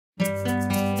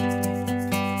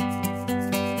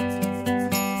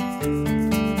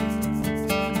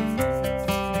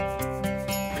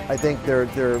I think there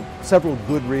are several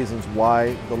good reasons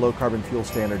why the low carbon fuel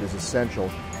standard is essential,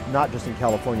 not just in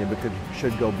California, but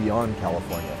should go beyond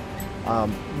California.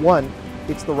 One,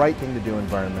 it's the right thing to do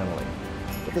environmentally.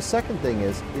 But the second thing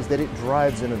is that it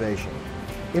drives innovation.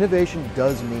 Innovation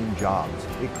does mean jobs.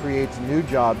 It creates new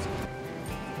jobs.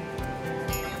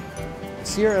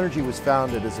 Sierra Energy was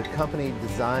founded as a company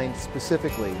designed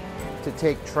specifically to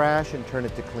take trash and turn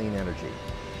it to clean energy.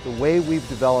 The way we've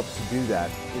developed to do that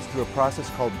is through a process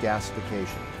called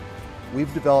gasification.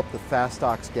 We've developed the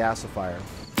FastOx gasifier.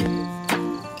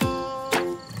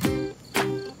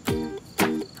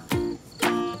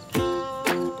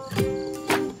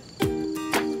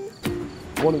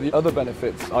 One of the other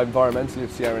benefits environmentally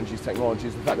of Sierra Energy's technology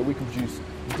is the fact that we can produce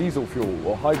diesel fuel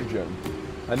or hydrogen,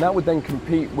 and that would then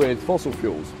compete with fossil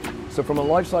fuels. So from a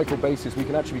life cycle basis, we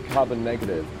can actually be carbon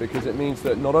negative, because it means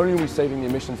that not only are we saving the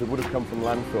emissions that would have come from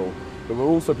landfill, but we're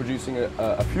also producing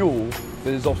a fuel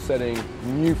that is offsetting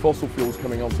new fossil fuels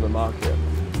coming onto the market.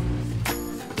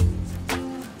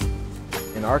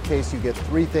 In our case, you get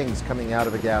three things coming out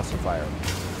of a gasifier.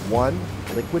 One,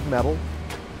 liquid metal.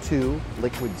 Two,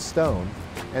 liquid stone.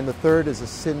 And the third is a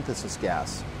synthesis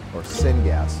gas, or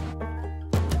syngas.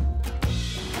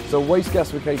 So waste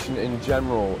gasification in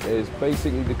general is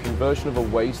basically the conversion of a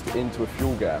waste into a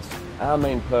fuel gas. Our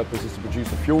main purpose is to produce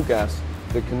a fuel gas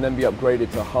that can then be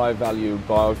upgraded to high value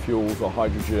biofuels or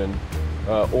hydrogen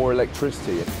or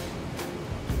electricity.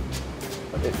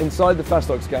 Inside the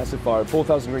FastOx gasifier at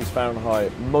 4,000 degrees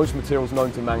Fahrenheit, most materials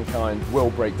known to mankind will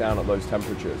break down at those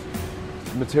temperatures.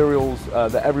 Materials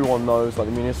that everyone knows, like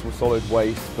the municipal solid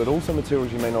waste, but also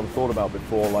materials you may not have thought about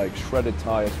before, like shredded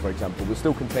tires, for example, that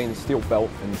still contain a steel belt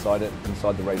inside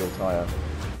the radial tire.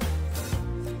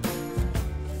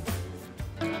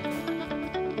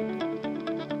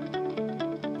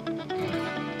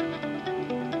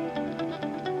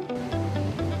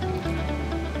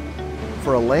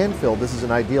 For a landfill, this is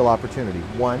an ideal opportunity.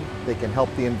 One, they can help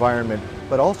the environment,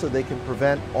 but also they can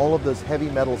prevent all of those heavy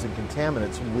metals and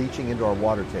contaminants from leaching into our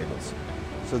water tables.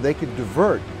 So they could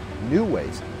divert new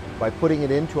waste by putting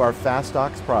it into our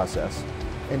FastOx process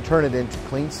and turn it into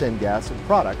clean syngas and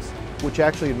products, which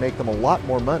actually would make them a lot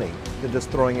more money than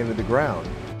just throwing it into the ground.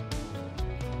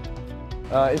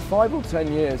 In 5 or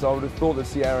 10 years, I would have thought that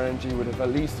Sierra Energy would have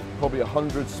at least probably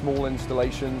 100 small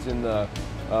installations in the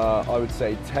I would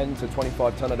say 10 to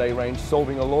 25 ton a day range,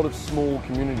 solving a lot of small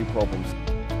community problems.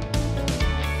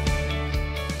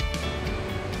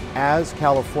 As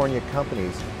California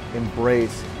companies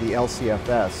embrace the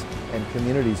LCFS and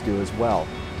communities do as well,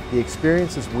 the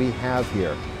experiences we have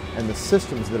here and the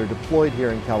systems that are deployed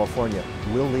here in California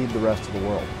will lead the rest of the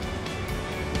world.